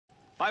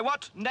By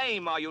what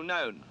name are you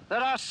known? There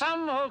are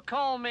some who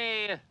call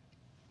me...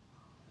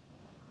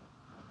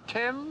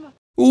 Tim?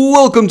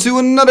 Welcome to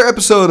another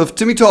episode of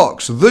Timmy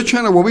Talks, the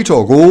channel where we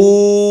talk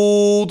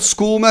old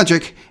school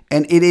magic.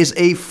 And it is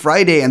a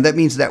Friday, and that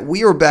means that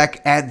we are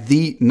back at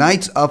the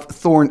Knights of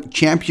Thorn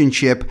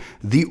Championship,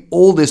 the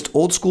oldest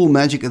old school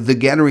Magic the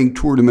Gathering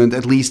tournament,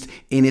 at least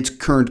in its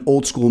current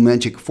old school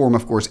Magic form,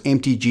 of course,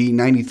 MTG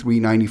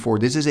 93-94.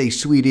 This is a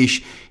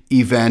Swedish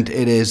event.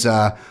 It is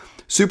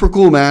super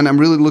cool, man. I'm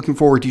really looking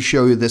forward to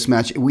show you this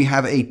match. We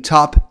have a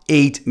top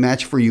 8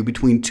 match for you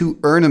between two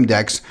Erhnam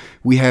decks.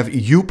 We have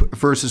Joop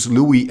versus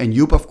Louis, and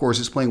Joop, of course,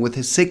 is playing with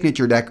his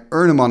signature deck,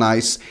 Erhnam on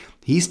Ice.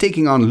 He's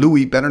taking on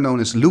Louis, better known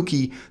as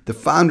Luki, the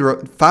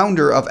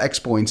founder of X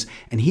Points,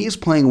 and he is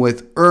playing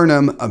with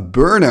Erhnam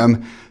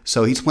Burn'em.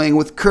 So he's playing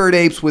with Curd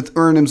Apes, with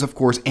Erhnams, of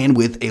course, and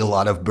with a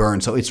lot of burn.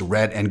 So it's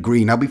red and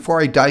green. Now,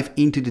 before I dive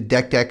into the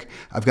deck,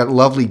 I've got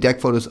lovely deck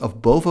photos of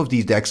both of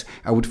these decks.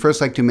 I would first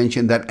like to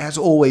mention that, as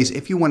always,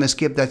 if you want to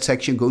skip that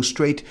section, go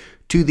straight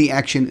to the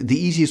action. The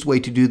easiest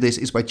way to do this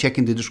is by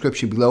checking the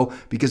description below,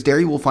 because there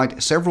you will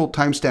find several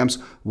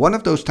timestamps. One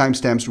of those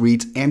timestamps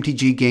reads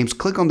MTG Games.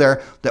 Click on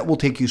there. That will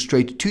take you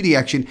straight to the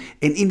action.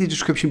 And in the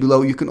description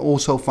below, you can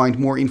also find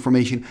more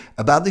information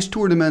about this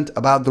tournament,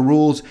 about the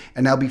rules.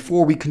 And now,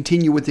 before we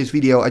continue with this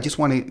video, I just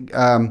want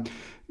to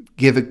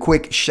give a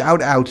quick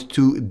shout out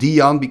to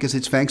Dion, because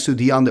it's thanks to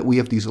Dion that we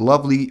have these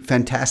lovely,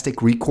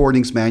 fantastic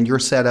recordings, man. Your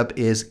setup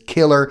is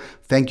killer.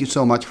 Thank you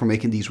so much for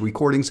making these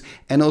recordings.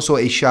 And also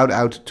a shout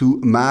out to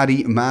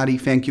Mari. Mari,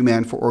 thank you,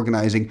 man, for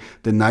organizing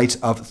the Knights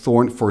of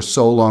Thorn for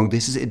so long.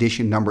 This is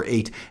edition number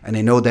 8, and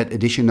I know that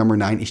edition number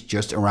 9 is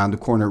just around the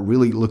corner.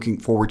 Really looking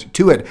forward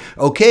to it.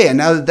 Okay, and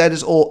now that that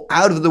is all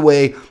out of the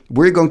way,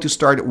 we're going to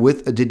start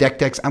with the deck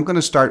decks. I'm going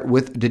to start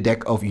with the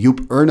deck of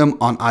Joop Erhnam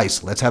on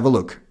Ice. Let's have a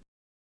look.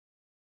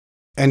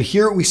 And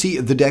here we see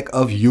the deck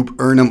of Joop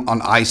Erhnam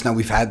on Ice. Now,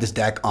 we've had this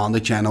deck on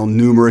the channel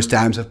numerous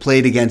times. I've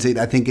played against it.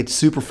 I think it's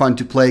super fun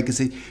to play because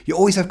you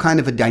always have kind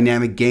of a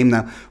dynamic game.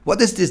 Now, what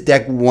does this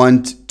deck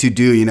want to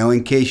do, you know,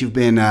 in case you've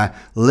been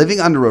living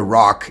under a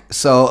rock?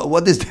 So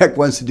what this deck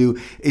wants to do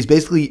is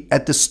basically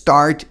at the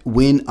start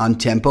win on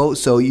tempo.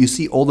 So you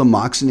see all the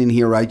Moxen in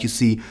here, right? You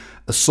see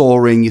a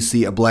Soul Ring, you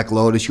see a Black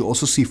Lotus, you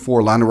also see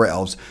 4 Llanowar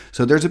Elves.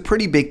 So there's a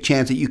pretty big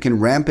chance that you can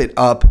ramp it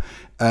up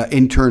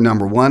in turn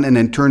number 1, and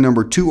then turn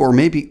number 2, or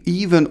maybe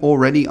even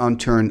already on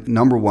turn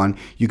number 1,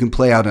 you can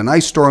play out an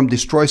Ice Storm,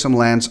 destroy some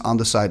lands on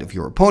the side of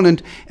your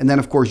opponent, and then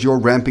of course you're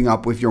ramping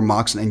up with your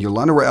Moxen and your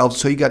Llanowar Elves,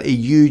 so you got a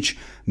huge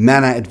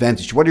mana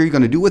advantage. What are you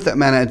going to do with that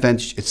mana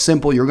advantage? It's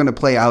simple. You're going to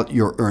play out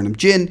your Erhnam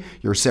Djinn,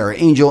 your Serra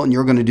Angel, and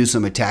you're going to do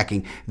some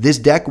attacking. This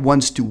deck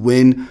wants to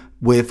win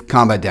with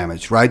combat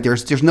damage, right?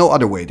 There's no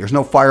other way. There's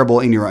no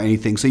fireball in here or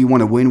anything, so you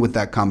want to win with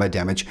that combat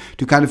damage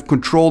to kind of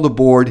control the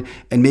board,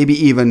 and maybe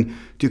even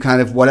to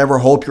kind of whatever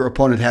hope your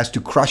opponent has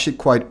to crush it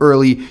quite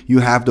early. You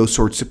have those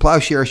Swords to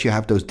Plowshares, you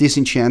have those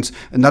disenchants.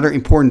 Another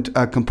important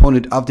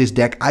component of this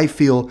deck, I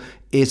feel,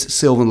 is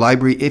Sylvan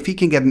Library. If he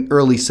can get an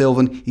early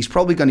Sylvan, he's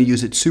probably going to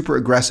use it super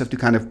aggressive to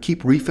kind of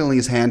keep refilling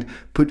his hand,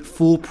 put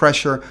full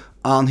pressure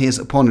on his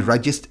opponent,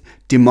 right? Just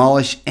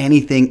demolish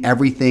anything,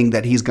 everything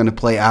that he's going to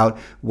play out,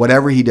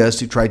 whatever he does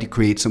to try to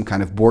create some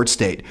kind of board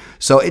state.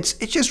 So it's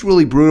just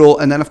really brutal.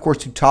 And then, of course,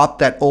 to top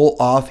that all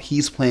off,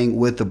 he's playing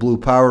with the blue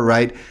power,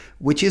 right?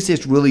 Which is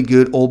just really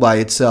good all by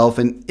itself,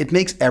 and it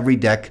makes every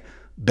deck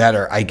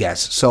better, I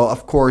guess. So,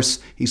 of course,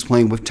 he's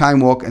playing with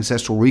Time Walk,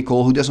 Ancestral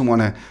Recall. Who doesn't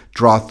want to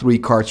draw 3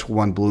 cards for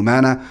 1 blue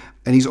mana?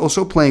 And he's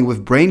also playing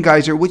with Brain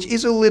Geyser, which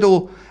is a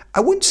little,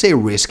 I wouldn't say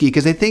risky,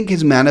 because I think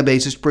his mana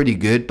base is pretty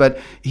good, but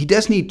he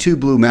does need 2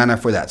 blue mana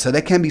for that. So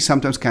that can be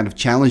sometimes kind of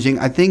challenging.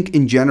 I think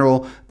in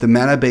general, the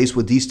mana base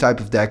with these type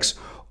of decks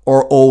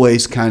are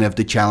always kind of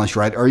the challenge,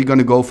 right? Are you going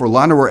to go for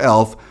Llanowar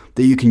Elf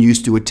that you can use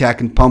to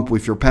attack and pump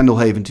with your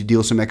Pendelhaven to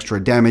deal some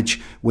extra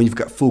damage when you've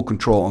got full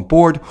control on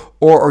board?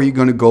 Or are you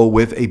going to go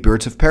with a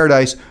Birds of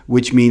Paradise,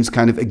 which means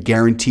kind of a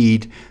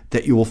guaranteed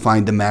that you will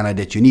find the mana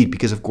that you need,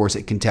 because of course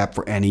it can tap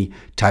for any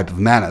type of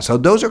mana. So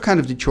those are kind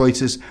of the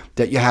choices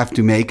that you have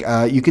to make.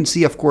 You can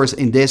see, of course,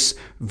 in this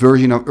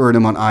version of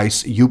Erhnam on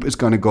Ice, Joop is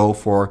going to go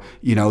for,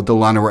 you know, the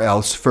Llanowar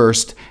Elves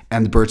first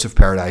and the Birds of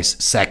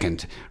Paradise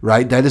second,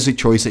 right? That is a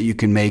choice that you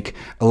can make.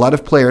 A lot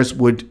of players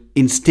would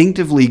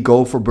instinctively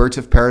go for Birds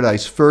of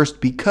Paradise first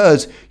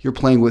because you're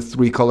playing with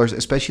 3 colors,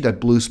 especially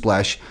that blue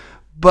splash.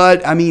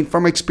 But, I mean,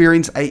 from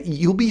experience,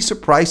 you'll be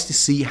surprised to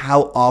see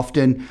how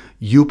often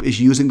Joop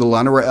is using the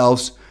Llanowar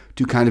Elves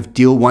to kind of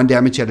deal 1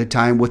 damage at a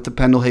time with the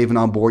Pendelhaven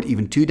on board,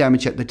 even 2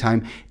 damage at the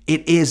time.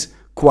 It is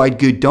quite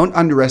good. Don't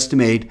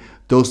underestimate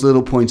those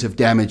little points of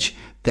damage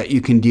that you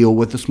can deal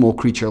with a small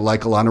creature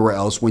like a Llanowar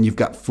Elves when you've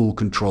got full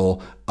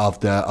control of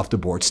the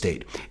board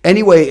state.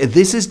 Anyway,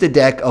 this is the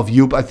deck of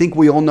Joop. I think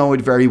we all know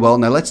it very well.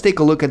 Now let's take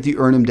a look at the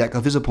Erhnam deck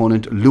of his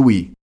opponent,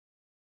 Louis.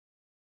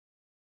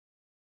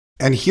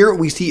 And here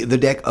we see the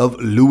deck of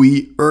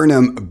Louis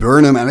Erhnam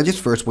Burn'em. And I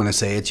just first want to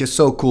say it's just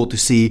so cool to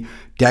see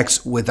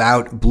decks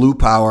without blue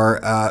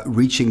power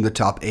reaching the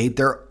top 8.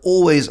 There are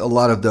always a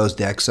lot of those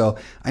decks. So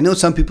I know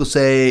some people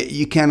say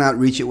you cannot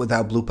reach it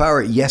without blue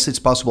power. Yes, it's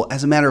possible.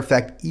 As a matter of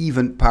fact,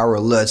 even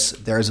powerless,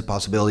 there is a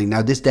possibility.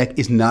 Now, this deck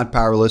is not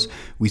powerless.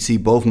 We see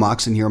both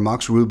Mox in here,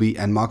 Mox Ruby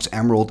and Mox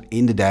Emerald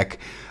in the deck.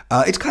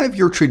 It's kind of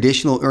your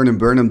traditional Erhnam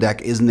Burn'em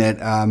deck, isn't it?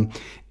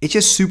 It's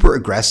just super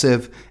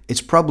aggressive.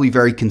 It's probably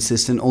very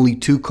consistent. Only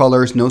 2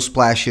 colors, no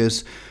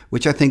splashes,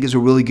 which I think is a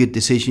really good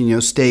decision. You know,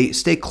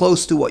 stay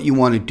close to what you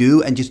want to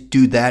do and just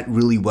do that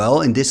really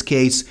well. In this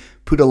case,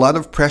 put a lot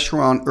of pressure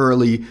on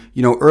early.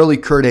 You know, early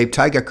KOTh,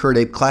 Taiga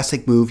KOTh,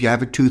 classic move. You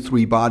have a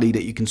 2/3 body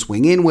that you can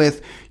swing in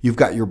with. You've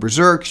got your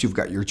Berserks, you've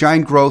got your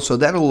Giant Growth. So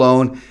that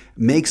alone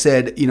makes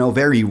it, you know,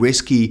 very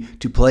risky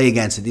to play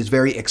against it. It's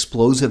very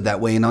explosive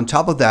that way. And on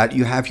top of that,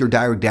 you have your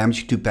direct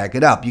damage to back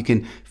it up. You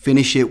can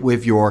finish it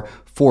with your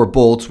 4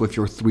 bolts, with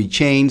your 3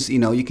 chains. You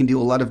know, you can do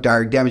a lot of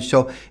direct damage.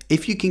 So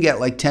if you can get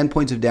like 10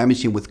 points of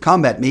damage in with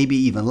combat, maybe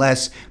even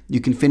less, you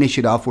can finish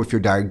it off with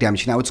your direct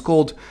damage. Now, it's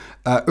called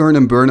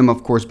Erhnam Burn'em,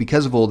 of course,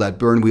 because of all that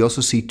burn. We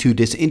also see 2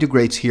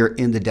 disintegrates here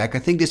in the deck. I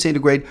think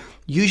disintegrate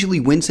usually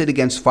wins it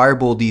against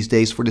Fireball these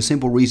days for the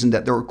simple reason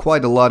that there are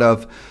quite a lot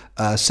of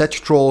set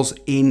trolls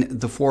in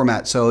the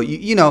format. So,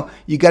 you know,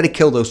 you got to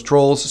kill those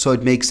trolls. So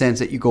it makes sense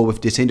that you go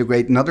with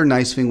disintegrate. Another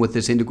nice thing with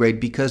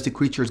disintegrate, because the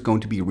creature is going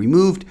to be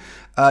removed,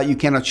 you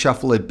cannot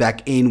shuffle it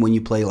back in when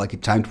you play like a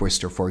Time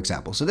Twister, for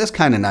example. So that's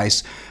kind of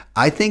nice.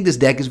 I think this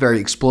deck is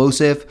very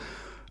explosive.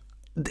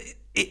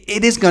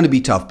 It is going to be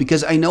tough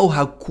because I know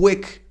how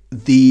quick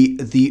the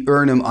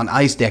Erhnam on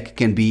Ice deck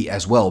can be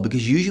as well,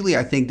 because usually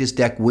I think this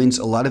deck wins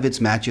a lot of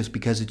its matches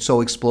because it's so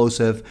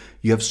explosive.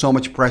 You have so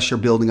much pressure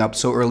building up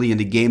so early in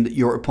the game that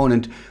your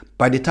opponent,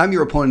 by the time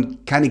your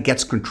opponent kind of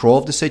gets control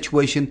of the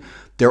situation,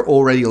 they're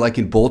already like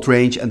in bolt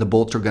range and the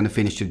bolts are going to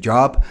finish the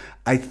job.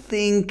 I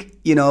think,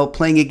 you know,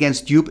 playing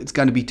against Yoop, it's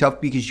going to be tough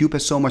because Yoop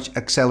has so much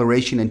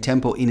acceleration and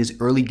tempo in his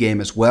early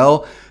game as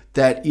well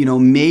that, you know,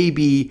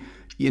 maybe,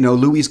 you know,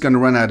 Louis is going to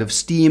run out of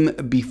steam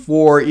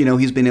before, you know,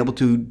 he's been able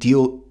to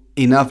deal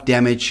enough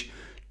damage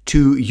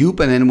to Yoop.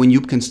 And then when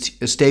Yoop can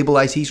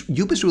stabilize,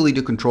 Yoop is really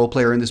the control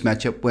player in this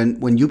matchup.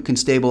 When Yoop can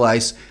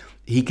stabilize,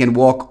 he can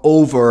walk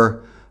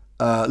over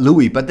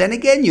Louis. But then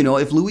again, you know,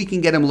 if Louis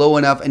can get him low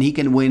enough and he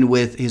can win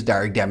with his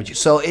direct damage.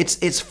 So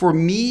it's for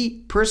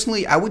me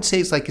personally, I would say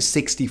it's like a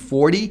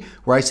 60-40,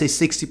 where I say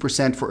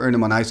 60% for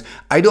Erhnam on Ice.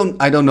 I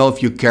don't know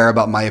if you care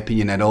about my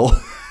opinion at all.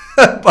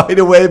 By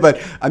the way, but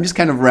I'm just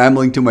kind of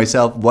rambling to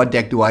myself. What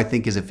deck do I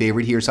think is a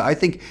favorite here? So I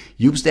think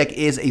Yoop's deck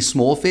is a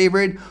small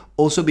favorite,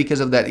 also because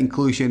of that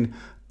inclusion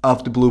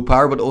of the blue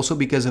power, but also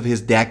because of his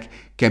deck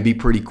can be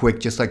pretty quick,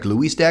 just like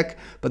Louis' deck.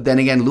 But then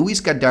again, Louis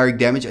got direct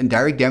damage, and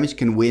direct damage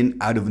can win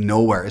out of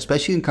nowhere,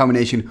 especially in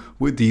combination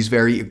with these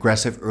very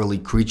aggressive early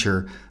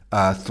creature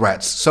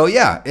threats. So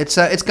yeah, it's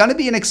going to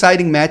be an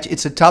exciting match.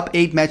 It's a top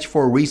 8 match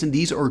for a reason.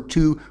 These are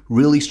 2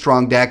 really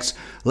strong decks.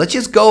 Let's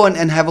just go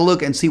and have a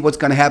look and see what's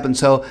going to happen.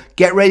 So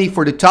get ready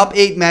for the top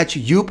 8 match,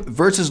 Yoop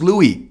versus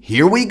Louis.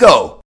 Here we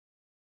go.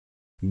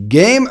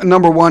 Game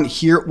number 1,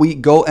 here we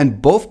go,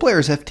 and both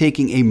players have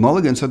taken a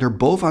mulligan, so they're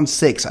both on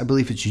 6. I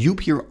believe it's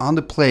Yoop here on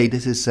the play.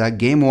 This is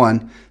game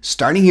 1,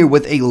 starting here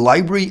with a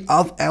Library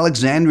of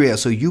Alexandria.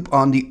 So Yoop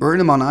on the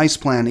Erhnam on Ice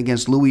plan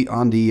against Louis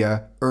on the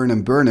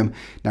Erhnam Burn'em.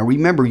 Now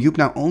remember, Yoop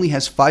now only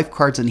has 5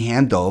 cards in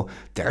hand though.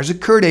 There's a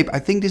KOTh. I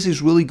think this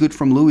is really good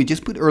from Louis.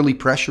 Just put early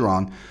pressure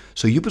on.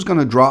 So Yoop is going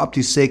to draw up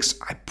to 6.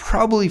 I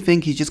probably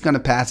think he's just going to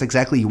pass.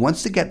 Exactly. He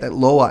wants to get that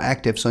Loa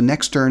active. So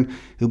next turn,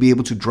 he'll be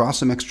able to draw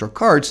some extra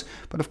cards.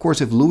 But of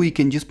course, if Louis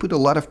can just put a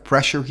lot of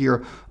pressure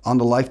here on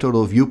the life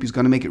total of Yoop, he's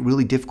going to make it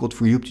really difficult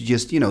for Yoop to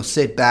just, you know,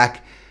 sit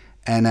back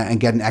and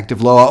get an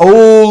active Loa.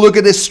 Oh, look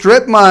at this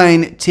strip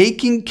mine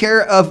taking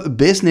care of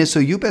business. So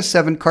Yoop has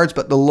 7 cards,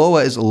 but the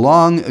Loa is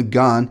long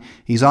gone.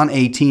 He's on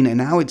 18, and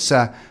now it's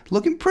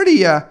looking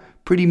pretty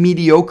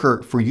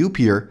mediocre for Yoop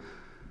here.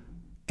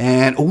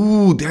 And,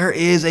 ooh, there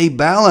is a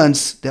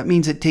balance. That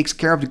means it takes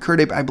care of the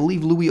KOTh. I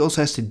believe Louis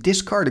also has to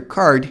discard a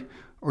card.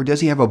 Or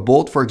does he have a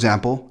bolt, for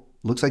example?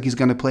 Looks like he's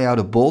going to play out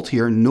a bolt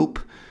here. Nope.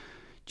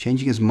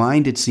 Changing his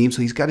mind, it seems.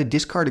 So he's got to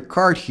discard a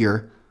card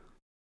here.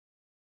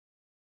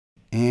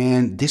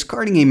 And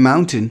discarding a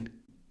mountain.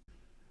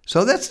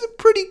 So that's a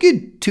pretty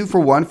good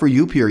 2-for-1 for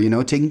Yoop here, you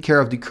know, taking care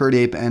of the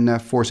KOTh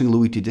and forcing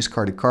Louis to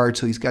discard a card.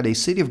 So he's got a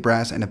City of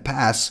Brass and a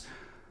pass.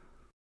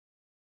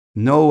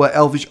 No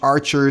Elvish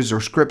Archers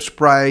or Script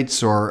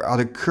Sprites or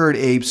other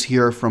KOThs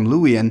here from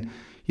Louis. And,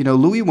 you know,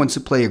 Louis wants to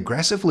play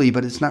aggressively,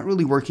 but it's not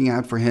really working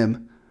out for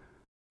him.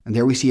 And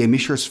there we see a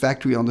Mishra's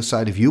Factory on the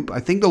side of Yoop. I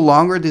think the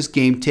longer this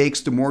game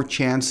takes, the more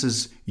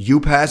chances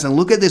Yoop has. And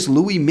look at this,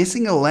 Louis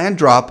missing a land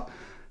drop.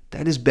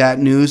 That is bad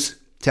news.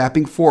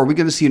 Tapping 4. We're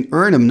going to see an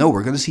Erhnam. No,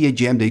 we're going to see a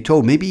Jam Day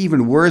Tome. Maybe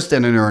even worse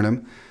than an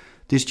Erhnam.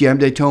 This Jam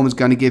Day Tome is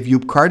going to give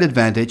Yoop card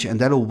advantage, and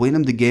that'll win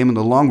him the game in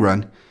the long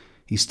run.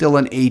 He's still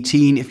on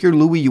 18. If you're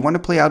Louis, you want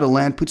to play out a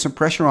land, put some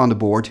pressure on the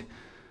board.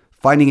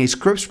 Finding a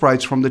Script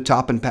Sprites from the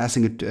top and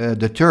passing it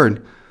the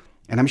turn.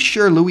 And I'm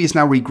sure Louis is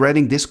now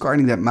regretting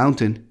discarding that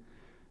mountain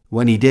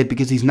when he did,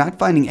 because he's not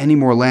finding any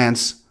more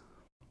lands.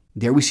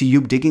 There we see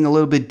Joop digging a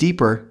little bit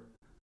deeper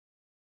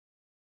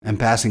and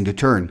passing the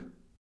turn.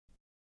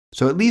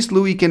 So at least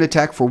Louis can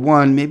attack for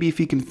 1. Maybe if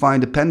he can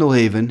find a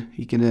Pendelhaven,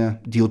 he can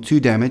deal 2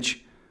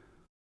 damage.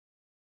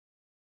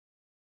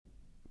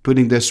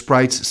 Putting the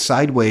sprites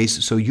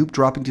sideways, so Joop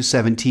dropping to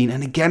 17.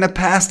 And again a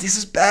pass. This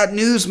is bad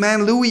news,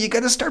 man. Louis, you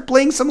gotta start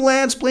playing some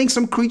lands, playing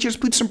some creatures,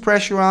 put some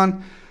pressure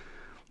on.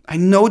 I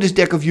know this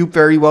deck of Joop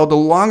very well. The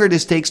longer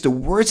this takes, the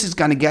worse it's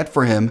gonna get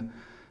for him.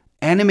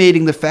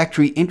 Animating the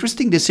factory,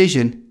 interesting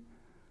decision.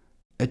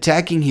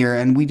 Attacking here,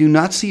 and we do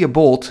not see a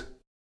bolt.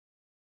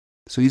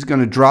 So he's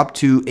gonna drop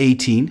to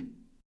 18.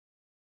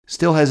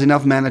 Still has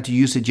enough mana to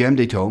use the Gem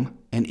de Tome.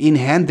 And in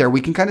hand there,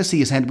 we can kind of see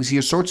his hand. We see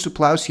a Swords to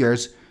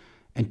Plowshares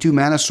and 2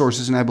 mana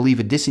sources, and I believe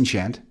a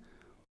Disenchant.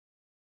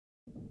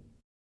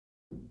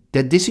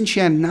 That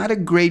Disenchant, not a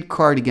great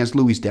card against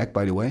Louis' deck,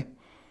 by the way.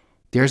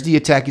 There's the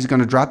attack. He's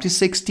going to drop to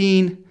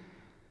 16.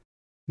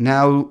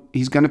 Now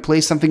he's going to play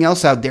something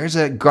else out. There's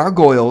a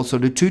Gargoyle. So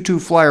the 2/2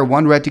 flyer,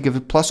 1 red to give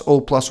it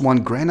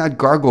 +0/+1. Granite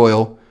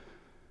Gargoyle.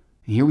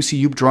 And here we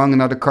see Joop drawing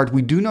another card.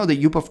 We do know that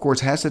Joop, of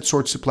course, has that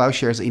Swords to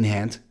Plowshares in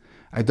hand.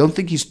 I don't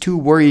think he's too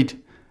worried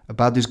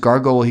about this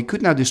Gargoyle. He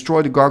could now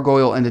destroy the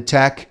Gargoyle and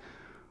attack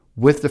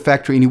with the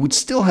factory, and he would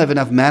still have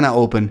enough mana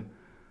open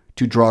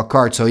to draw a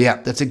card. So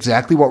yeah, that's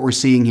exactly what we're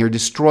seeing here.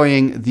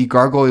 Destroying the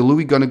Gargoyle.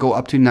 Louis gonna go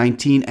up to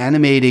 19,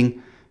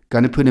 animating,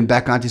 gonna put him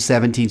back onto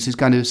 17. So he's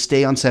gonna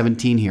stay on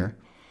 17 here.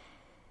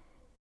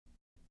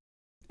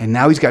 And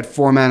now he's got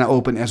 4 mana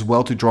open as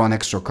well to draw an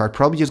extra card.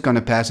 Probably just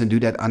gonna pass and do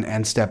that on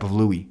end step of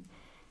Louis.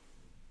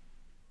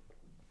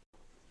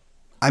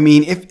 I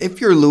mean,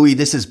 if you're Louis,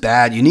 this is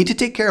bad. You need to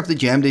take care of the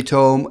Gem de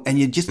Tome, and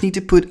you just need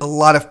to put a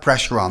lot of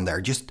pressure on there.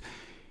 Just,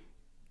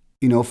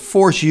 you know,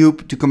 force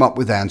Joop to come up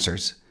with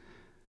answers.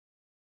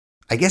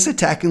 I guess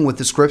attacking with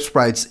the script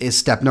sprites is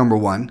step number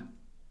 1.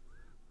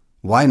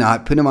 Why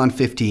not? Put him on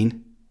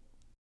 15.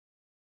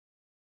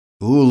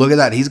 Ooh, look at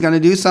that. He's going to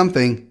do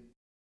something.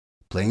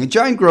 Playing a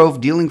Giant Grove,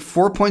 dealing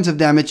 4 points of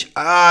damage.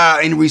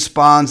 In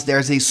response,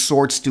 there's a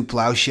Swords to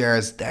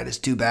Plowshares. That is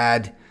too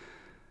bad.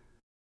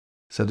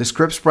 So the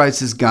script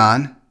sprites is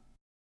gone.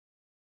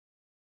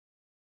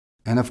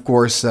 And of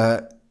course,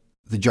 the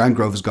Giant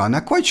Grove is gone.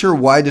 Not quite sure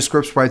why the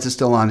script sprites is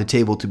still on the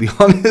table, to be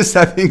honest.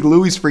 I think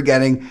Louis is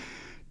forgetting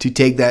to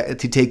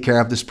take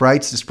care of the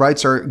sprites. The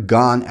sprites are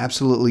gone,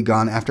 absolutely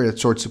gone after that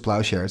Swords to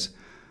Plowshares.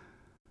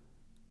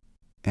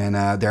 And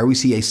there we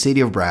see a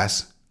City of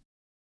Brass.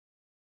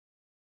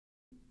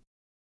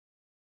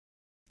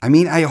 I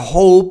mean, I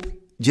hope,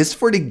 just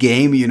for the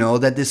game, you know,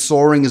 that this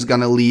Sol Ring is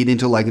going to lead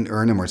into like an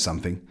Erhnam or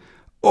something.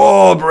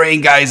 Oh,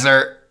 Brain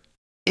Geyser.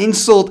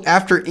 Insult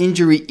after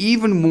injury,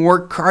 even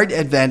more card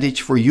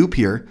advantage for Joop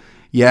here.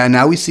 Yeah,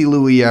 now we see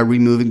Louis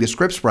removing the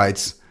script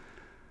sprites.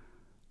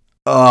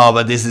 Oh,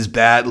 but this is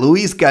bad.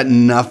 Louis got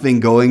nothing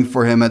going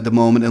for him at the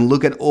moment. And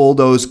look at all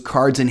those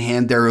cards in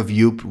hand there of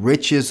Joop.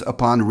 Riches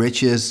upon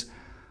riches.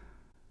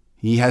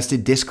 He has to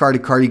discard a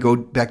card. He go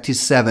back to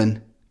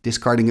 7.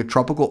 Discarding a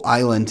Tropical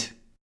Island.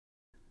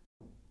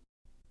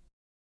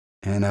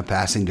 And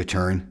passing the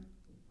turn.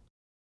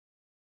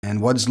 And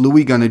what's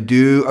Louis going to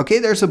do? Okay,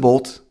 there's a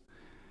bolt.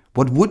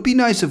 What would be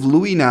nice of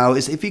Louis now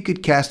is if he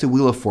could cast a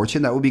Wheel of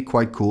Fortune. That would be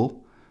quite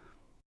cool.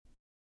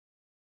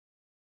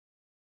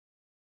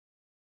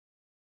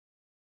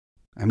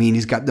 I mean,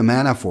 he's got the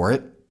mana for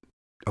it.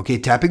 Okay,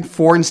 tapping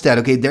 4 instead.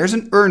 Okay, there's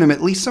an Erhnam,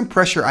 at least some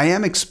pressure. I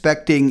am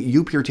expecting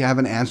Joop here to have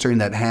an answer in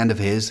that hand of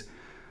his.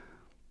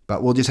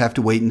 But we'll just have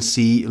to wait and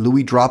see.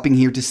 Louis dropping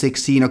here to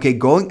 16. Okay,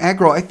 going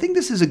aggro. I think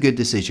this is a good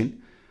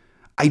decision.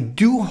 I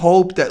do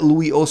hope that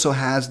Louis also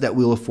has that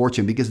Wheel of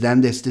Fortune, because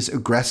then this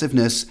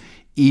aggressiveness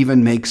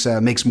even makes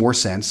more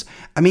sense.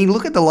 I mean,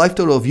 look at the life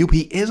total of Joop.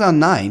 He is on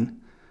 9.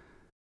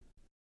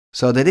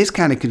 So that is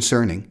kind of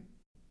concerning.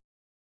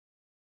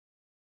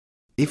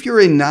 If you're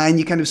in 9,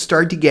 you kind of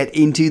start to get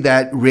into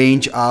that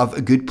range of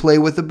a good play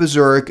with a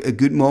Berserk, a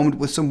good moment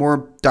with some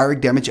more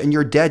direct damage, and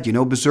you're dead. You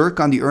know, Berserk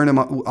on the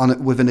Erhnam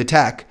with an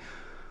attack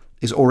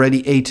is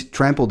already 8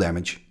 trample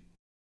damage.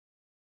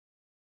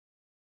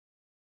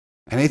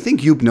 And I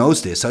think Joop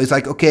knows this. So he's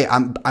like, okay,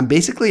 I'm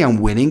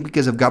winning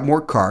because I've got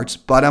more cards,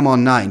 but I'm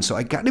on 9. So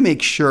I got to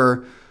make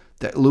sure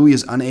that Louis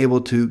is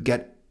unable to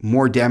get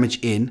more damage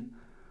in.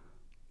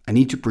 I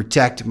need to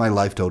protect my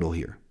life total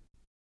here.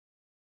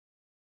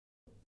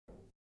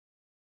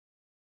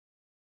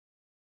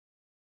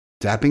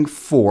 Tapping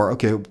 4.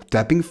 Okay,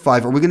 tapping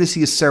 5. Are we going to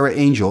see a Serra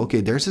Angel?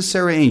 Okay, there's a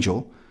Serra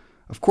Angel.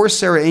 Of course,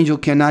 Serra Angel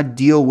cannot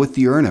deal with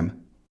the Erhnam.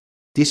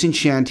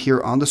 Disenchant here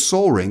on the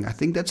Sol Ring. I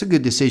think that's a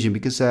good decision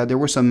because there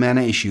were some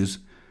mana issues.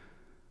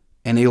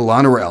 And a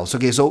Llanowar Elves.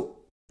 Okay, so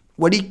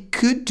what he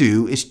could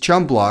do is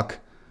chump block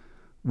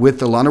with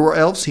the Llanowar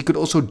Elves. He could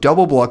also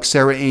double block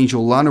Serra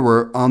Angel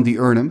Llanowar on the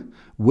Erhnam.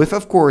 With,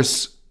 of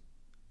course,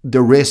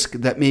 the risk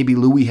that maybe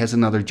Louis has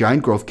another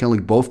Giant Grove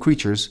killing both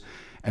creatures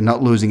and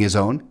not losing his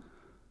own.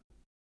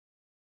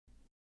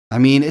 I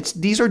mean,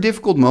 these are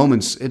difficult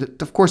moments.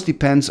 It of course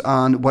depends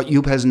on what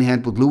Joop has in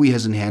hand, what Louis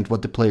has in hand,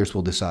 what the players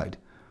will decide.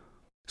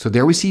 So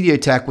there we see the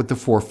attack with the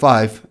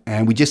 4-5,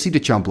 and we just see the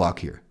chump block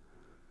here.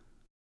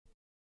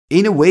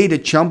 In a way, the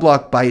chump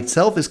block by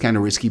itself is kind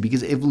of risky,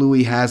 because if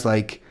Louis has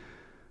like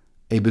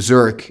a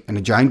Berserk and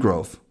a Giant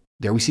Growth,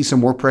 there we see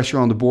some more pressure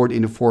on the board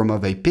in the form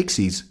of a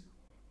Pixies.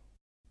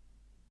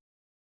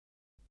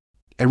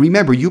 And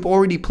remember, Joop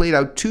already played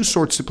out 2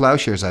 Swords to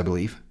Plowshares, I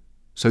believe.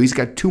 So he's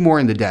got 2 more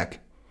in the deck.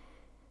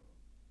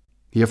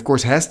 He, of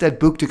course, has that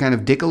book to kind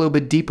of dig a little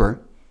bit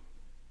deeper.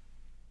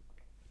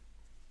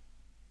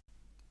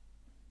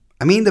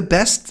 I mean, the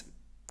best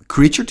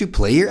creature to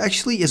play here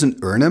actually is an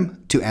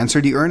Erhnam to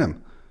answer the Erhnam.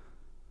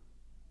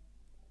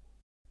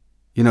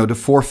 You know, the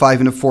 4-5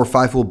 and the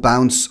 4-5 will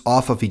bounce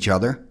off of each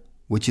other,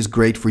 which is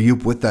great for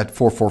Joop with that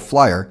 4-4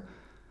 flyer.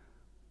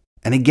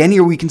 And again,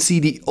 here we can see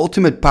the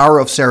ultimate power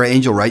of Serra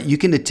Angel, right? You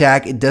can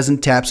attack, it doesn't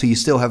tap, so you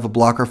still have a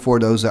blocker for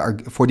those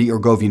for the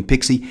Argovian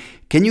Pixie.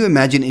 Can you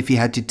imagine if you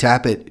had to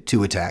tap it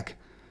to attack?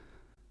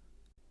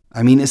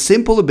 I mean, a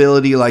simple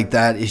ability like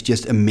that is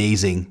just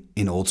amazing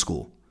in old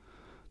school.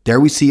 There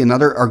we see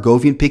another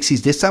Argovian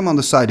Pixies, this time on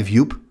the side of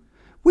Joop,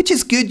 which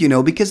is good, you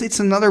know, because it's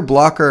another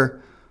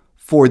blocker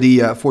for the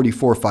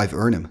 4-5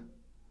 Erhnam.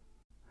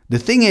 The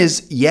thing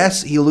is,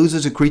 yes, he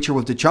loses a creature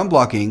with the chump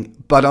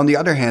blocking, but on the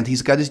other hand,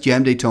 he's got his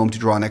Jam Day Tome to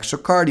draw an extra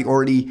card. He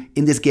already,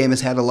 in this game,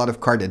 has had a lot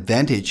of card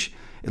advantage.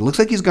 It looks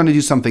like he's going to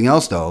do something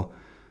else, though.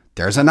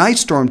 There's an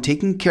Ice Storm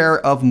taking care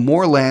of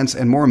more lands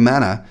and more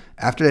mana.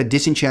 After that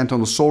disenchant on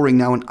the Sol Ring,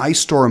 now an Ice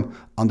Storm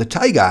on the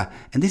Taiga.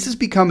 And this is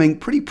becoming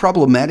pretty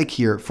problematic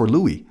here for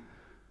Louis.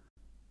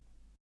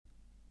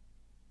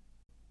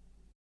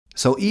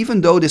 So even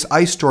though this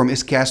Ice Storm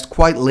is cast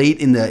quite late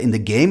in the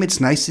game,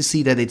 it's nice to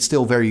see that it's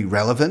still very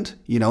relevant.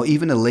 You know,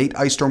 even a late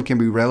Ice Storm can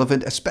be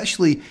relevant,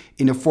 especially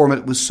in a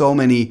format with so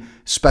many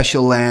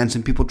special lands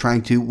and people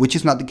trying to, which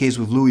is not the case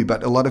with Louis,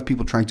 but a lot of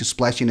people trying to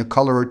splash in a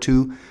color or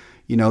two.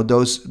 You know,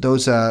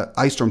 those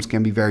Ice Storms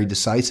can be very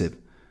decisive.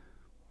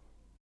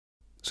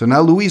 So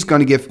now Louis is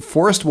going to give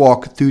Forest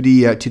Walk to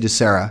the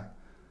Serra.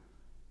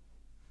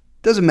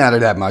 Doesn't matter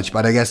that much,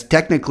 but I guess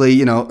technically,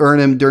 you know,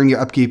 Erhnam during your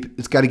upkeep,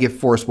 it's got to give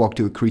Forest Walk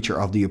to a creature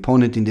of the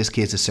opponent, in this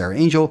case the Serra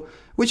Angel,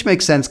 which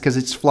makes sense because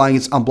it's flying,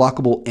 it's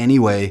unblockable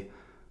anyway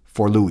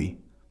for Louis.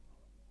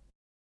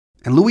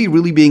 And Louis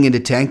really being in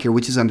the tank here,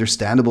 which is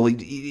understandable,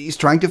 he's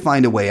trying to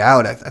find a way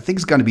out. I think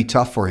it's going to be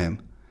tough for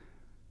him.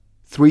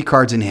 3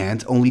 cards in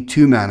hand, only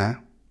 2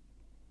 mana.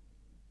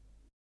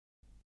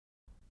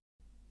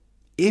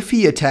 If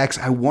he attacks,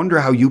 I wonder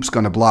how Joop's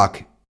going to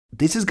block.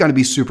 This is going to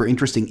be super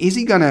interesting. Is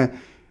he going to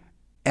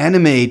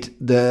animate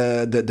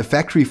the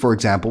factory, for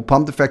example,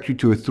 pump the factory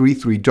to a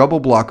 3-3, double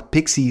block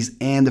Pixies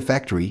and the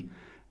factory?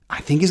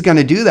 I think he's going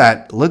to do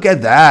that. Look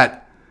at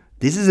that.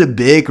 This is a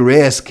big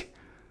risk.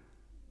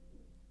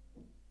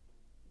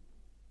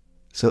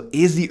 So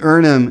is the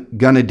Erhnam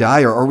going to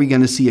die, or are we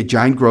going to see a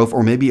Giant Growth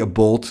or maybe a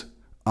Bolt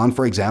on,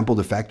 for example,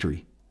 the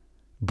factory?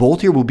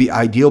 Bolt here will be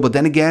ideal, but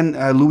then again,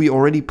 Louis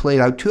already played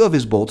out 2 of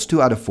his Bolts,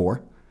 2 out of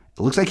 4.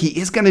 It looks like he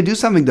is going to do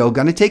something, though.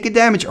 Going to take a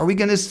damage. Are we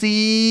going to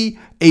see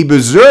a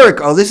Berserk?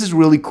 Oh, this is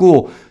really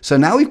cool. So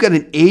now we've got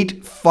an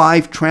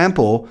 8-5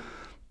 trample.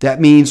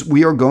 That means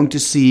we are going to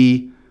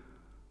see,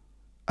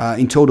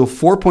 in total,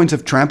 4 points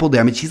of trample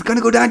damage. He's going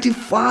to go down to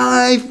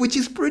 5, which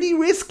is pretty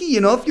risky. You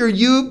know, if you're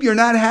Joop, you're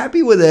not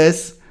happy with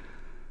this.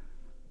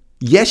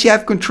 Yes, you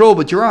have control,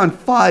 but you're on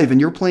 5,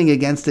 and you're playing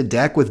against a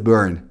deck with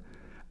Burn.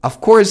 Of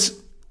course,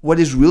 what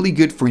is really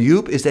good for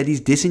Joop is that he's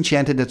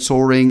disenchanted that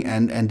Sol Ring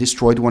and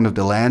destroyed one of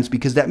the lands,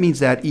 because that means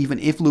that even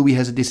if Louis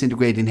has a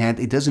Disintegrate in hand,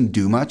 it doesn't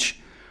do much.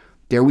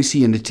 There we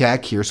see an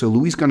attack here. So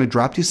Louis is going to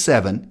drop to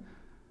 7.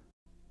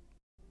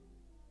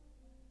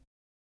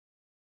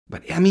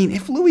 But, I mean,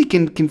 if Louis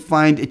can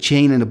find a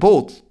Chain and a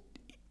Bolt,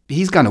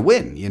 he's going to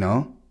win, you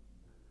know.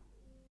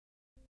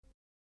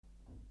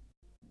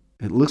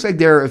 It looks like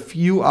there are a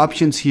few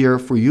options here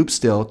for Joop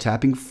still.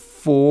 Tapping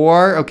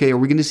 4. Okay, are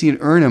we going to see an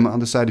Erhnam on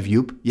the side of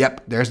Joop?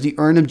 Yep, there's the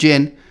Erhnam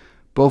Djinn.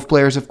 Both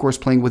players, of course,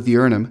 playing with the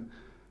Erhnam.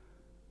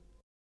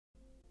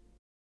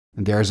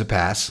 And there's a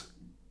pass.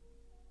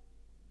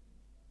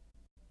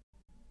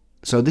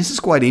 So this is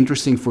quite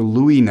interesting for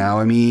Louis now.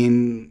 I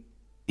mean,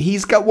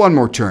 he's got one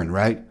more turn,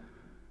 right?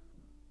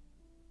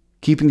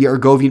 Keeping the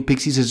Argovian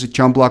Pixies as a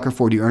chump blocker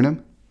for the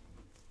Erhnam.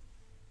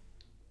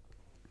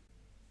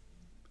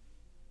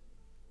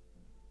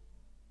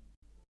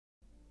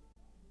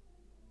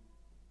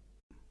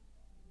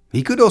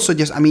 He could also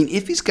just, I mean,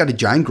 if he's got a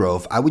Giant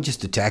Growth, I would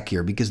just attack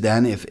here, because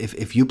then if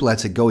Joop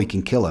lets it go, he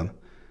can kill him.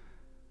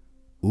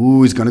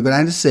 Ooh, he's going to go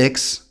down to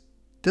 6.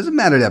 Doesn't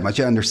matter that much,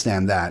 I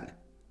understand that.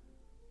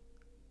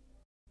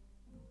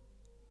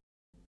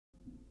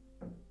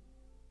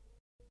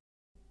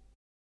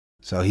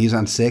 So he's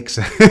on 6.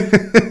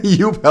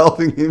 Joop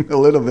helping him a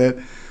little bit.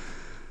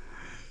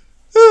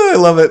 Oh, I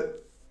love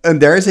it.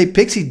 And there is a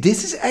Pixie.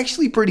 This is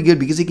actually pretty good,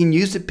 because he can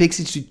use the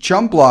Pixie to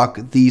chump block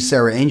the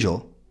Serra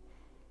Angel.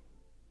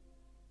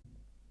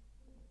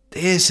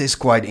 This is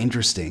quite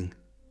interesting.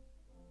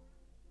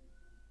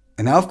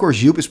 And now, of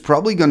course, Joop is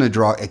probably going to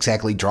draw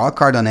a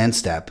card on end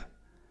step.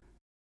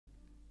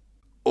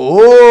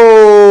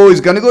 Oh, he's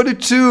going to go to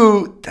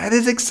 2. That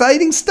is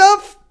exciting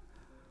stuff.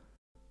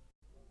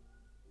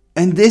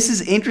 And this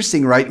is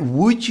interesting, right?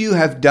 Would you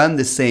have done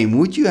the same?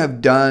 Would you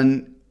have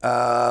done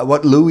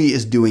what Louis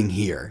is doing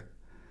here?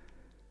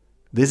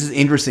 This is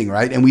interesting,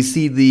 right? And we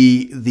see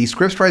the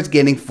script sprites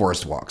getting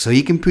forced walk. So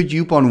he can put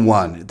Joop on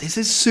 1. This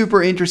is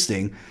super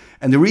interesting.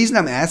 And the reason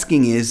I'm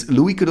asking is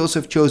Louis could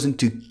also have chosen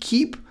to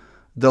keep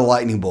the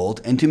lightning bolt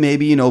and to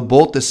maybe, you know,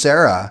 bolt the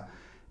Sarah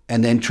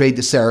and then trade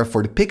the Sarah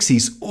for the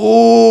pixies.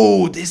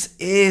 Oh, this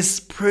is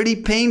pretty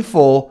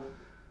painful.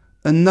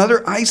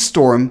 Another ice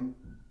storm.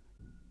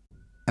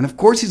 And of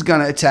course he's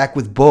going to attack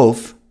with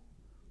both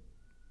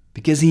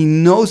because he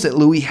knows that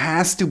Louis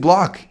has to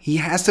block. He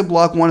has to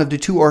block one of the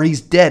 2 or he's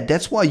dead.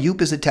 That's why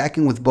Joop is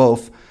attacking with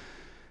both.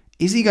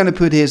 Is he going to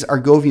put his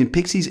Argovian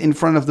pixies in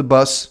front of the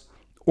bus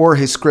or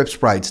his script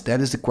sprites?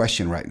 That is the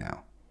question right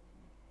now.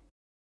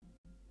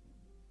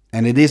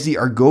 And it is the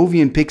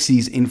Argovian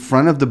pixies in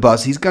front of the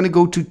bus. He's going to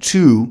go to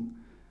 2.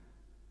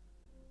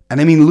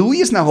 And I mean, Louis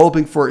is now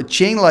hoping for a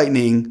chain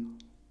lightning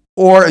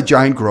or a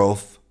giant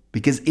growth.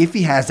 Because if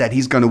he has that,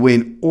 he's going to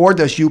win. Or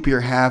does Joop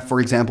here have,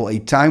 for example, a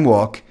time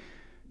walk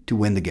to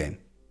win the game?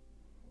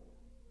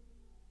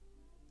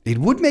 It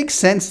would make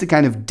sense to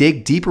kind of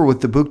dig deeper with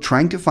the book,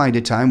 trying to find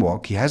a time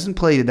walk. He hasn't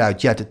played it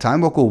out yet. The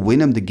time walk will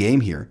win him the game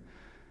here.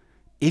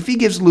 If he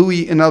gives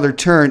Louis another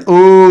turn,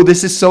 oh,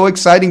 this is so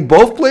exciting.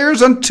 Both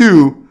players on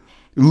 2.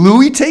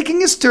 Louis taking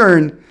his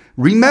turn.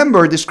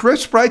 Remember, the script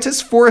sprite says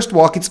forest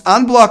walk. It's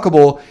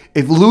unblockable.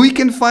 If Louis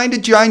can find a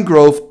giant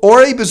growth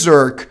or a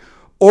berserk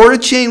or a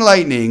chain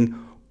lightning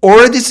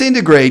or a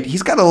disintegrate,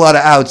 he's got a lot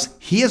of outs.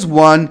 He has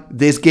won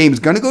this game.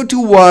 He's going to go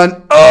to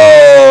 1.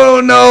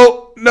 Oh,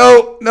 no,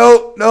 no,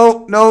 no,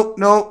 no, no,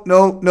 no,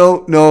 no,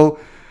 no, no.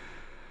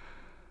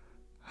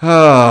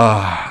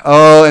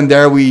 Oh, and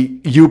there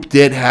Joop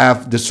did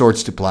have the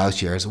swords to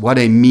plowshares. What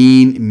a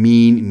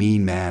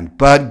mean man.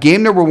 But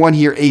game number 1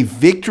 here, a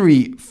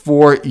victory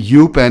for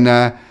Joop, and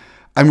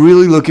I'm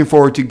really looking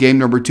forward to game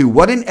number 2.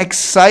 What an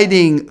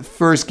exciting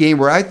first game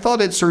where I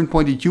thought at a certain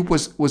point that Joop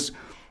was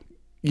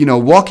you know,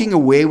 walking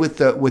away with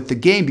the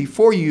game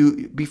before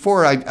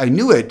I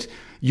knew it.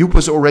 Joop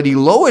was already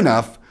low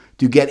enough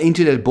to get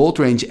into that bolt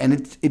range, and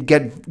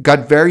it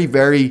got very,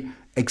 very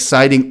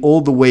exciting all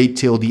the way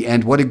till the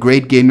end. What a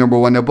great game number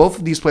 1. Now both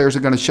of these players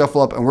are going to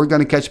shuffle up and we're going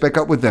to catch back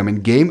up with them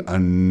in game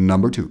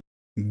number 2.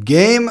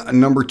 Game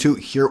number 2,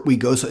 here we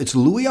go. So it's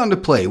Louis on the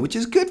play, which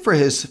is good for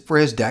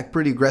his deck.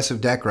 Pretty aggressive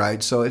deck,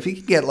 right? So if he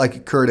can get like a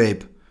KOTh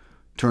Ape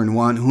turn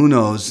 1, who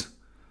knows?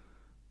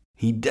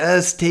 He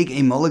does take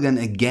a mulligan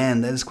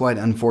again. That is quite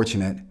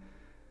unfortunate.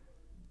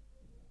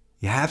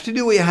 You have to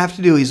do what you have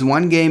to do. He's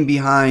 1 game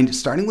behind,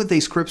 starting with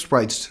a script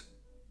sprites.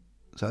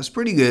 So that's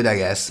pretty good, I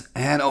guess.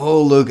 And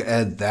oh, look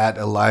at that,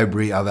 a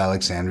Library of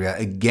Alexandria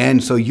again.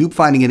 So Joop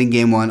finding it in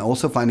game 1,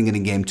 also finding it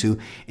in game 2.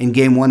 In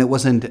game 1,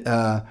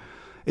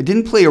 it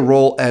didn't play a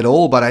role at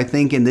all, but I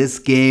think in this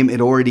game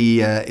it already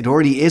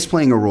is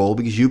playing a role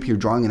because Joop here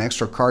drawing an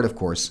extra card, of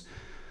course.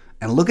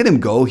 And look at him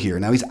go here.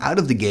 Now he's out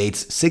of the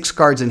gates, 6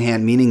 cards in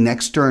hand, meaning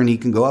next turn he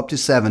can go up to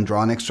 7,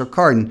 draw an extra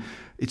card. And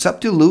it's up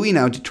to Louis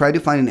now to try to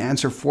find an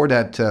answer for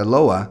that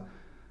Loa.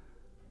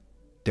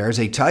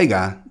 There's a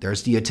Taiga.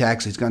 There's the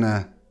attacks. He's going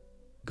to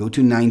go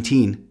to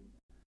 19.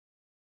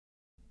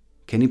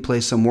 Can he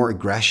play some more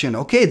aggression?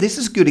 Okay, this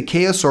is good. A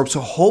Chaos Orb. So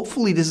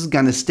hopefully this is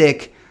going to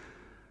stick.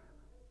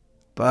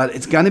 But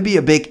it's going to be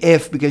a big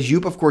if because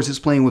Joop, of course, is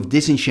playing with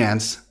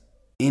Disenchants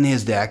in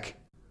his deck.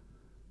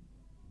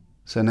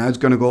 So now it's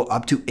going to go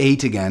up to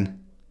 8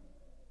 again.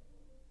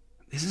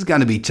 This is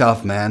going to be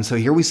tough, man. So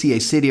here we see a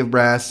City of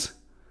Brass.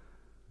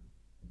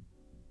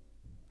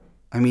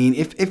 I mean,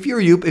 if you're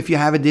Joop, if you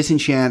have a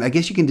Disenchant, I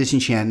guess you can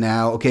Disenchant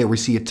now. Okay, we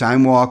see a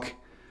Time Walk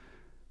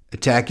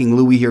attacking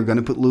Louis here. Going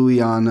to put Louis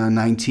on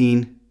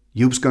 19.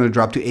 Joop's going to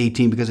drop to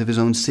 18 because of his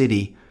own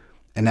city.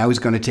 And now he's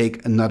going to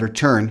take another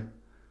turn.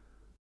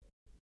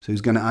 So he's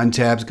going to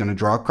untap, he's going to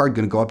draw a card,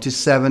 going to go up to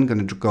 7,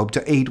 going to go up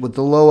to 8 with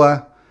the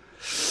Loa.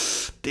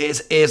 This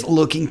is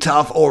looking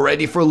tough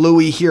already for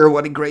Louis here.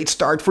 What a great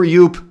start for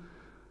Joop.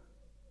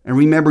 And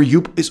remember,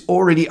 Joop is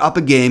already up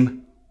a game.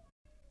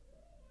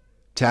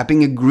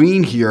 Tapping a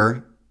green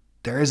here.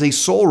 There is a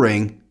Soul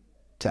Ring.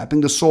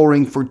 Tapping the Soul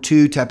Ring for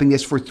 2. Tapping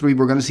this for 3.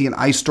 We're going to see an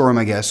Ice Storm,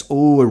 I guess.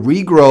 Oh, a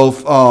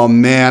Regrowth. Oh,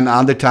 man.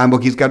 On the time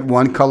book, he's got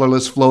 1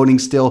 colorless floating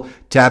still.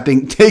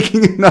 Tapping,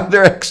 taking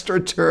another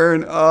extra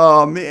turn.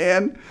 Oh,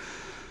 man.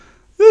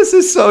 This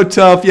is so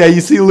tough. Yeah,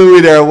 you see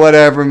Louis there.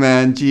 Whatever,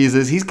 man.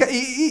 Jesus.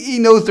 He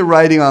knows the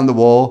writing on the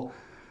wall.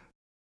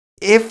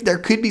 If there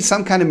could be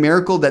some kind of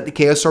miracle that the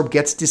Chaos Orb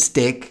gets to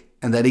stick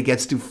and that he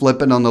gets to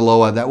flip it on the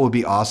Loa, that would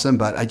be awesome.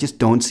 But I just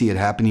don't see it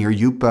happen here.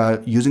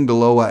 Joop using the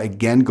Loa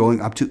again,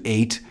 going up to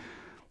 8.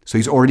 So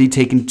he's already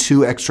taken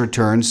 2 extra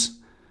turns.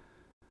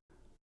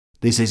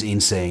 This is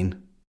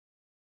insane.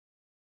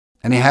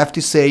 And I have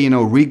to say, you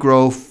know,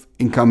 Regrowth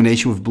in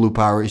combination with Blue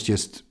Power is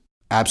just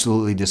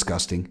absolutely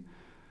disgusting.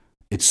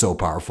 It's so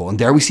powerful. And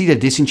there we see that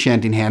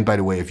Disenchant in hand, by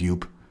the way, of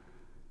Joop.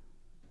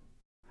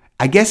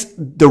 I guess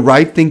the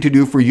right thing to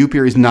do for Yoop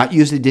here is not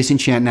use the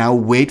disenchant now.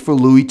 Wait for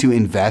Louis to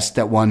invest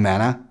that 1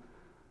 mana.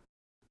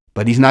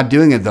 But he's not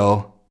doing it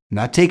though.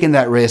 Not taking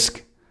that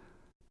risk.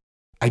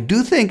 I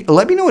do think,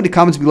 let me know in the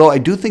comments below, I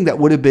do think that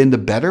would have been the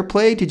better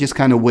play to just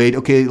kind of wait.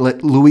 Okay,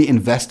 let Louis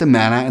invest the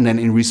mana and then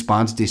in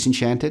response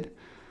disenchant it.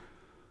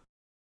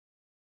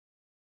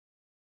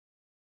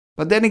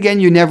 But then again,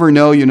 you never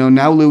know. You know,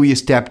 now Louis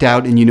is tapped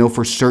out and you know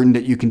for certain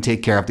that you can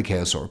take care of the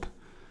Chaos Orb.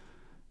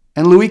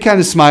 And Louis kind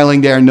of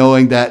smiling there,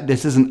 knowing that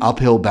this is an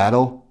uphill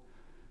battle.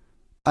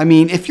 I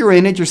mean, if you're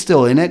in it, you're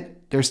still in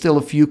it. There's still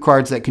a few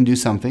cards that can do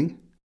something.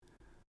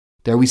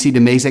 There we see the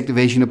Maze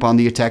activation upon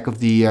the attack of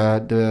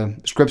the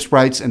Script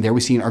Sprites. And there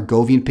we see an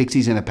Argovian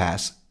Pixies in a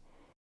pass.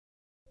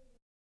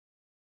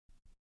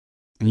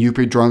 And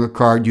Yoop drawing a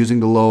card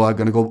using the Loa.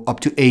 Going to go up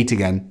to 8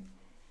 again.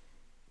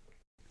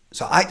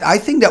 So I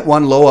think that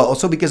 1 Loa,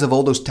 also because of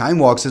all those time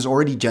walks, has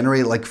already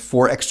generated like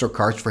 4 extra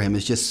cards for him.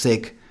 It's just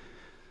sick.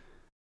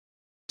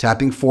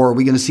 Tapping 4. Are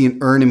we going to see an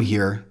Erhnam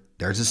here?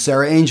 There's a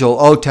Sarah Angel.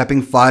 Oh,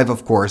 tapping 5,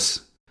 of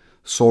course.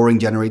 Soul Ring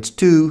generates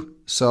 2.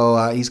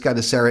 So he's got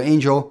a Sarah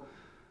Angel.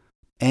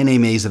 And a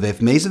Maze of If.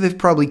 Maze of If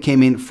probably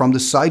came in from the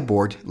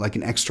sideboard, like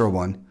an extra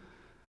one.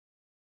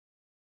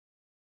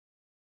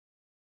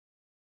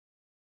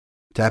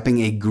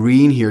 Tapping a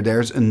green here.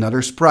 There's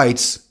another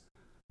Sprites.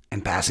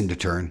 And passing the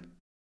turn.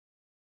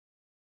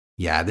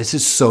 Yeah, this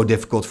is so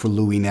difficult for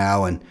Louis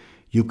now. And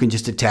you can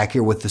just attack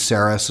here with the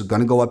Sarah. So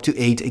going to go up to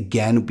 8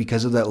 again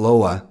because of that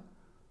Loa.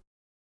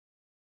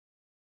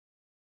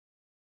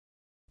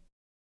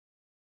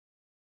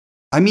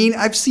 I mean,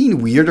 I've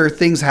seen weirder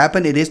things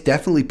happen. It is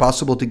definitely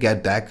possible to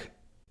get back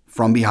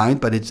from behind,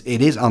 but it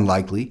is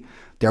unlikely.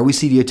 There we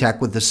see the attack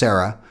with the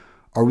Sarah.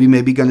 Are we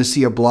maybe going to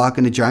see a block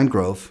in a Giant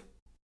Grove?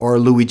 Or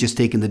Louis just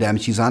taking the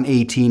damage? He's on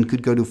 18,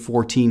 could go to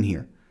 14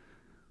 here.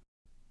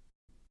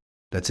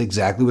 That's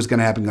exactly what's going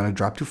to happen. Going to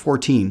drop to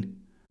 14.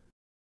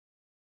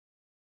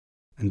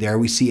 And there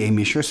we see a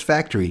Mishra's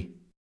Factory.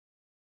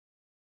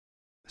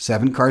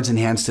 7 cards in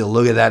hand still.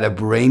 Look at that, a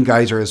Brain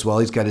Geyser as well.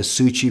 He's got a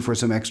Suchi for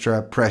some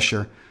extra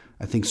pressure.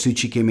 I think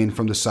Suchi came in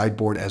from the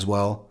sideboard as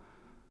well.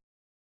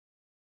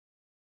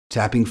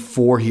 Tapping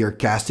 4 here,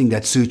 casting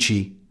that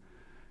Suchi.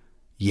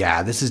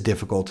 Yeah, this is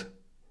difficult.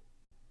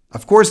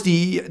 Of course,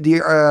 the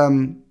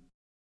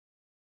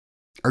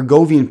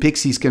Argovian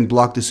Pixies can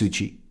block the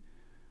Suchi.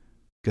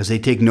 Because they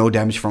take no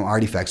damage from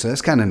artifacts, so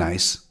that's kind of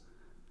nice.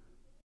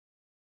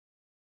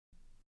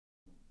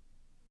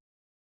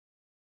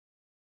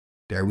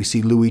 There we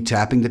see Louis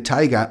tapping the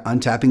Taiga,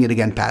 untapping it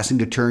again, passing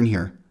the turn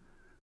here.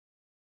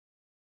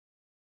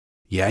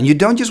 Yeah, and you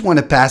don't just want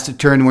to pass the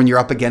turn when you're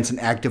up against an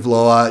active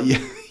Loa.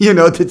 You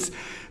know, that's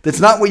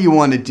not what you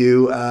want to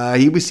do.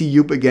 Here we see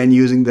Yoop again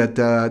using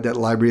that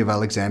Library of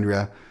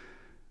Alexandria.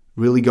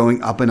 Really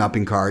going up and up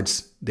in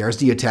cards. There's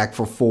the attack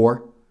for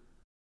 4.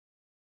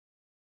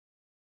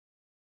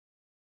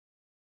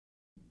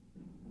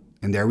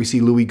 And there we see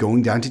Louis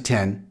going down to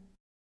 10.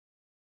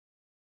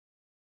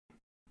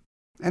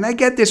 And I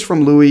get this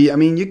from Louis. I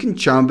mean, you can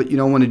chump, but you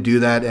don't want to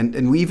do that.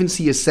 And we even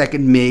see a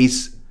second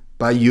Maze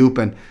by Yoop.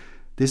 And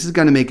this is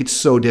going to make it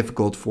so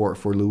difficult for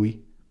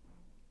Louis.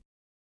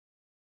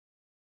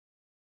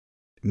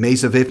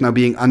 Maze of If now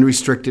being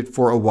unrestricted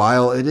for a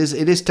while. It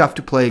is tough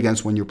to play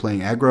against when you're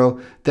playing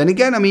aggro. Then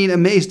again, I mean, a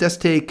Maze does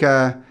take,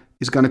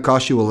 is going to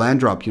cost you a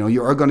land drop. You know,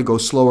 you are going to go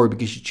slower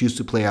because you choose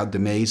to play out the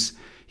Maze.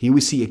 Here we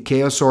see a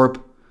Chaos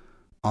Orb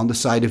on the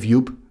side of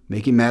Yoop,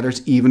 making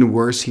matters even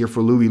worse here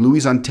for Louis.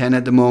 Louis on 10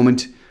 at the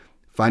moment,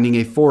 finding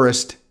a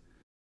Forest.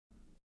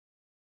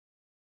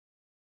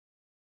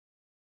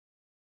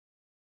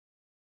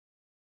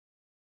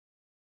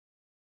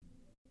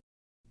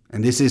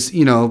 And this is,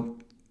 you know,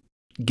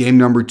 game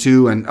number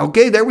 2. And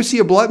okay, there we see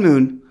a Blood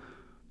Moon.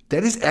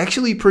 That is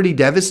actually pretty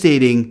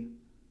devastating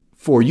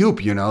for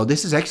Yoop, you know.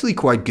 This is actually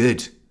quite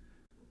good.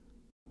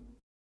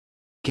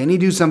 Can he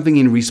do something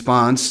in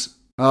response?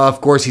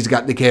 Of course, he's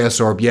got the Chaos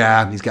Orb.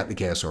 Yeah, he's got the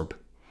Chaos Orb.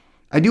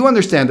 I do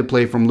understand the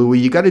play from Louis.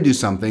 You got to do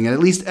something. And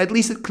at least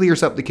it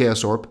clears up the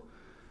Chaos Orb.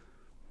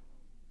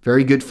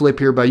 Very good flip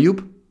here by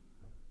Yoop.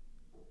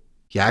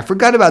 Yeah, I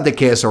forgot about the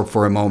Chaos Orb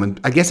for a moment.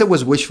 I guess it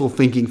was wishful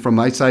thinking from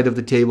my side of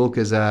the table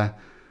because I'm,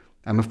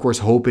 of course,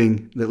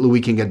 hoping that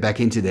Louis can get back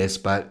into this.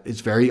 But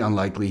it's very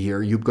unlikely here.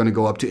 Yoop going to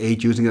go up to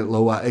 8 using that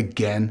Loa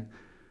again.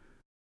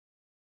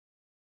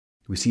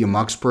 We see a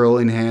Mox Pearl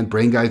in hand.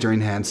 Brain Geyser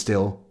in hand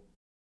still.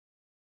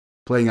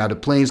 Playing out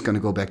of Plains, going to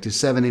go back to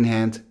 7 in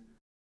hand.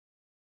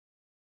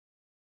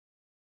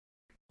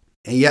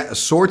 And yeah,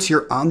 Swords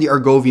here on the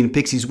Argovian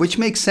Pixies, which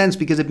makes sense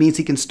because it means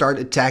he can start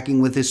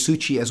attacking with his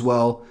Suchi as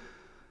well.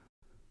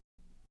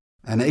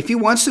 And if he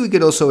wants to, he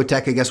could also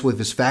attack, I guess, with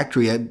his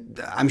Factory.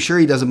 I'm sure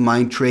he doesn't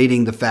mind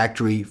trading the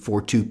Factory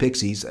for 2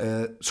 Pixies.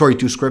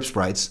 2 Script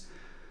Sprites.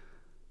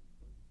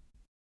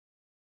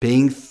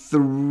 Paying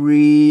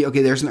 3.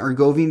 Okay, there's an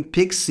Argovian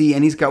Pixie,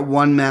 and he's got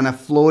 1 mana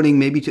floating,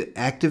 maybe to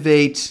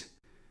activate.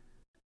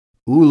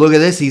 Ooh, look at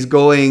this. He's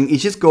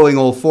just going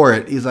all for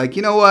it. He's like,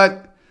 you know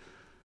what?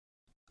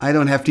 I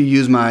don't have to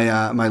use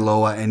my my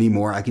Loa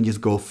anymore. I can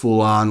just go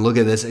full on. Look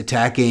at this,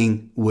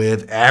 attacking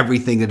with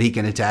everything that he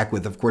can attack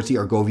with. Of course, the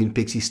Argovian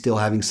Pixie's still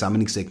having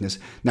Summoning Sickness.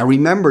 Now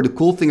remember, the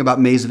cool thing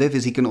about Maze of Ith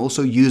is he can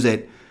also use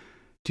it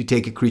to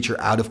take a creature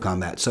out of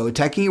combat. So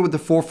attacking it with the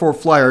 4/4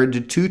 Flyer, the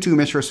 2/2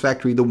 Mishra's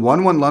Factory, the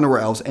 1/1 Llanowar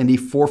Elves, and the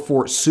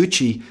 4/4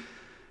 Suchi.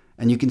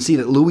 And you can see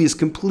that Louis is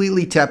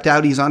completely tapped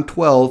out. He's on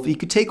 12. He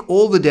could take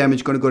all the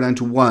damage, going to go down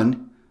to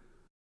 1.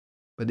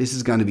 But this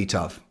is going to be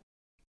tough.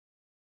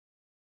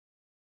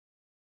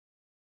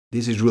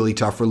 This is really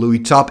tough for Louis.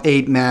 Top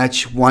 8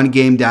 match, 1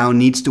 game down,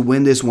 needs to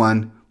win this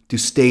one to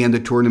stay in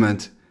the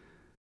tournament.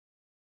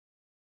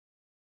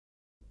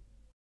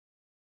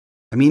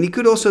 I mean, he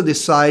could also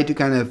decide to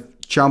kind of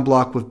chump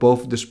block with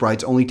both of the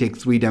sprites, only take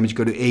 3 damage,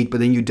 go to 8, but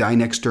then you die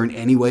next turn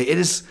anyway.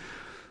 It's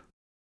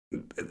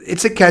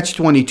a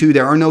catch-22.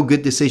 There are no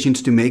good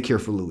decisions to make here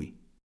for Louis.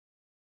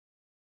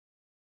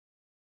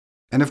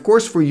 And of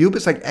course, for Joop,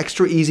 it's like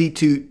extra easy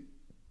to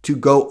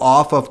go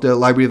off of the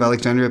Library of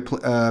Alexandria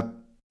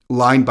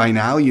line by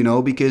now, you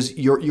know, because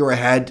you're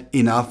ahead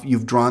enough,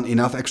 you've drawn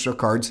enough extra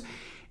cards,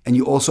 and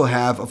you also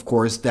have, of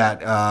course,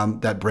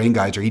 that Brain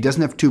Geyser. He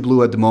doesn't have 2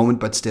 blue at the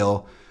moment, but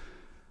still.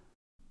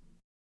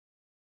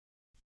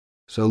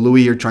 So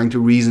Louis, you're trying to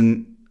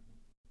reason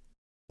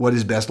what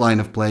his best line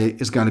of play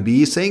is going to be.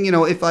 He's saying, you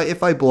know, if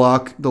I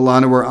block the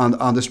Llanowar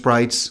on the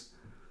sprites,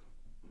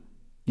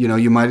 you know,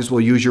 you might as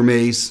well use your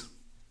maze.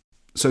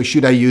 So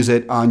should I use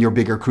it on your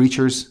bigger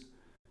creatures?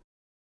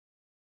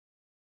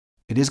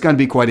 It is going to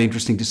be quite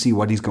interesting to see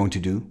what he's going to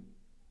do.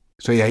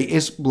 So yeah, he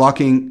is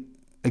blocking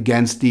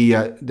against the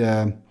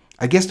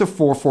I guess the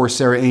 4/4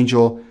 Sarah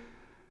Angel,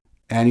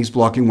 and he's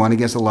blocking 1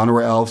 against the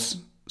Llanowar Elves.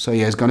 So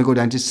yeah, he's going to go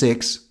down to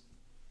 6.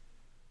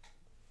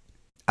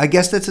 I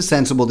guess that's a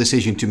sensible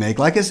decision to make.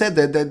 Like I said,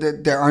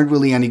 there aren't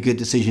really any good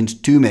decisions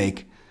to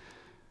make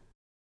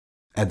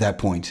at that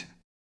point.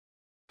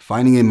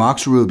 Finding a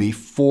Mox Ruby,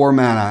 4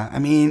 mana. I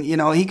mean, you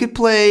know, he could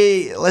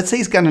play, let's say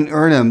he's got an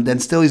Erhnam, then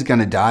still he's going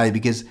to die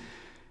because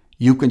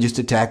you can just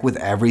attack with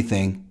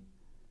everything.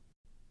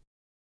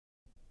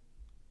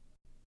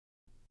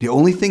 The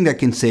only thing that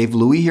can save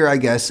Louis here, I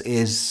guess,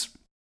 is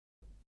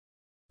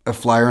a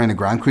flyer and a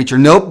ground creature.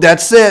 Nope,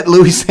 that's it.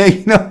 Louis saying,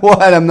 you know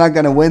what, I'm not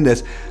going to win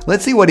this.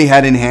 Let's see what he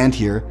had in hand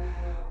here.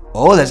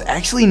 Oh, that's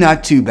actually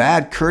not too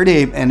bad.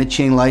 KOTh and a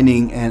Chain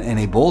Lightning and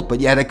a Bolt.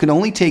 But yeah, that could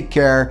only take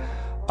care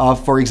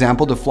of, for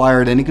example, the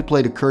flyer. Then he could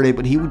play the KOTh,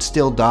 but he would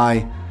still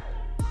die.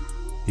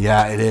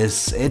 Yeah, it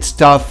is. It's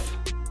tough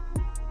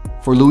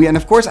for Louis. And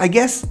of course, I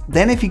guess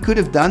then if he could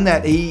have done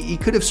that, he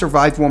could have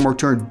survived 1 more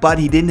turn, but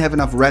he didn't have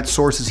enough red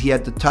sources. He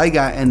had the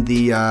Taiga and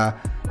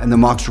the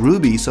Mox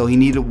Ruby, so he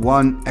needed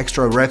 1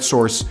 extra red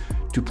source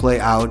to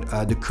play out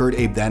the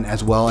KOTh then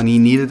as well. And he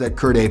needed that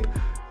KOTh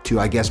to,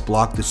 I guess,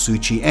 block the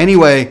Suchi.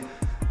 Anyway,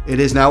 it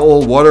is now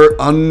all water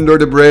under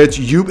the bridge.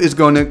 Joop is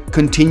going to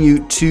continue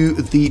to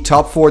the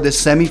top 4, the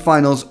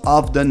semifinals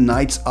of the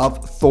Knights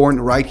of Thorn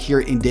right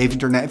here in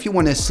Deventer. Now, if you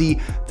want to see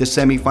the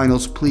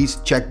semifinals, please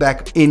check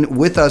back in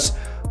with us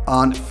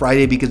on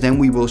Friday, because then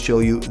we will show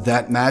you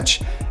that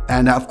match.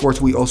 And of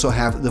course, we also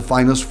have the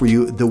finals for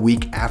you the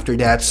week after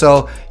that.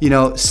 So, you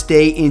know,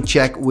 stay in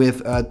check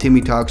with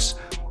Timmy Talks.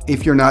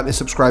 If you're not a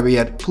subscriber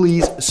yet,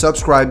 please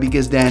subscribe,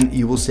 because then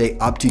you will stay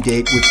up to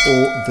date with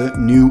all the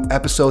new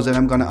episodes that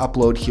I'm going to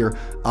upload here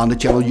on the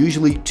channel,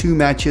 usually 2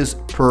 matches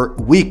per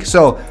week.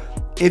 So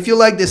if you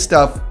like this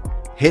stuff,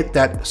 hit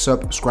that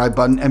subscribe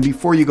button. And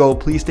before you go,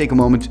 please take a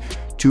moment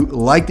to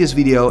like this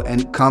video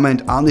and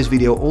comment on this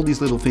video. All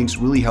these little things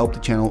really help the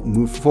channel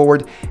move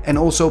forward. And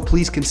also,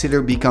 please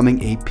consider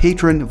becoming a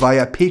patron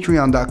via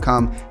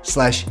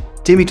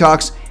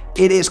patreon.com/TimmyTalks.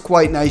 It is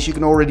quite nice. You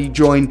can already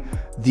join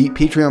the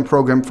Patreon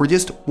program for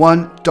just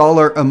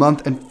 $1 a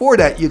month, and for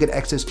that you get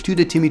access to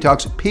the Timmy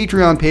Talks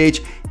Patreon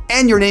page,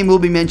 and your name will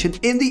be mentioned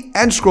in the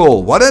end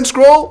scroll. What end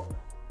scroll?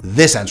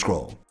 This end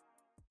scroll.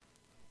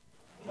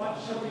 What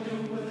shall we do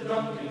with the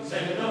drunken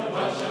sailor?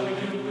 What shall we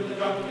do with the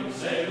drunken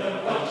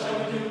sailor? What shall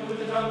we do with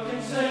the drunken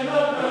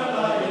sailor?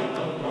 Early in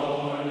the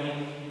morning,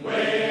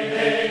 way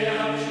hey and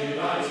up she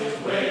rises,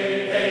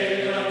 way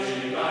hey and up she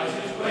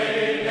rises,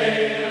 way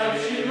hey and up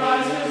she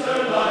rises,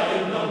 early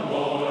in the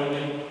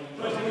morning.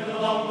 Putting in the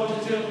longboat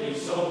until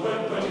he's sober,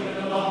 putting in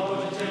the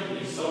longboat until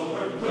he's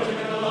sober, putting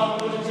in the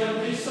longboat until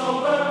he's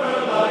sober,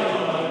 early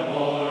in the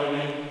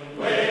morning.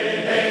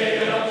 Way hey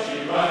and up she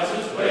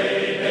rises,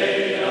 way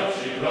hey and up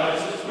she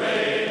rises,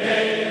 way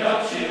hey and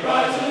up she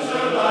rises,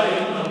 early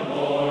in the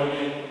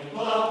morning.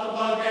 Pull out the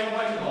plug and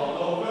wet him all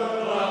over,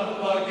 pull out the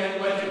plug and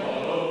wet him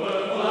all over,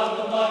 pull out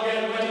the plug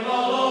and wet him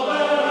all over,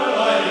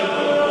 early in the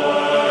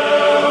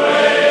morning.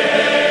 Way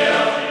hey and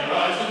up she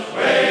rises,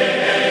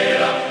 way hey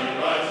and up she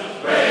rises,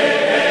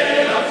 way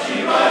hey and up she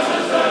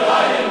rises,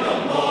 early in the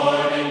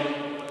morning.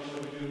 What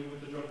shall we do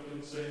with the drunken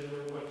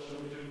sailor? What shall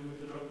we do with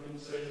the drunken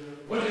sailor?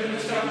 Put in the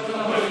scout to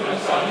the hood, my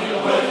son, you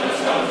put in the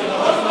scout to the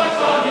hood, my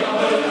son, you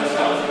put in the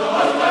scout to the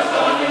hood, my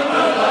son, you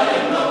early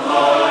in the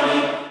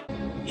morning.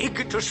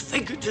 Igitus,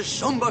 figitus,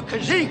 sumba,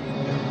 kazee.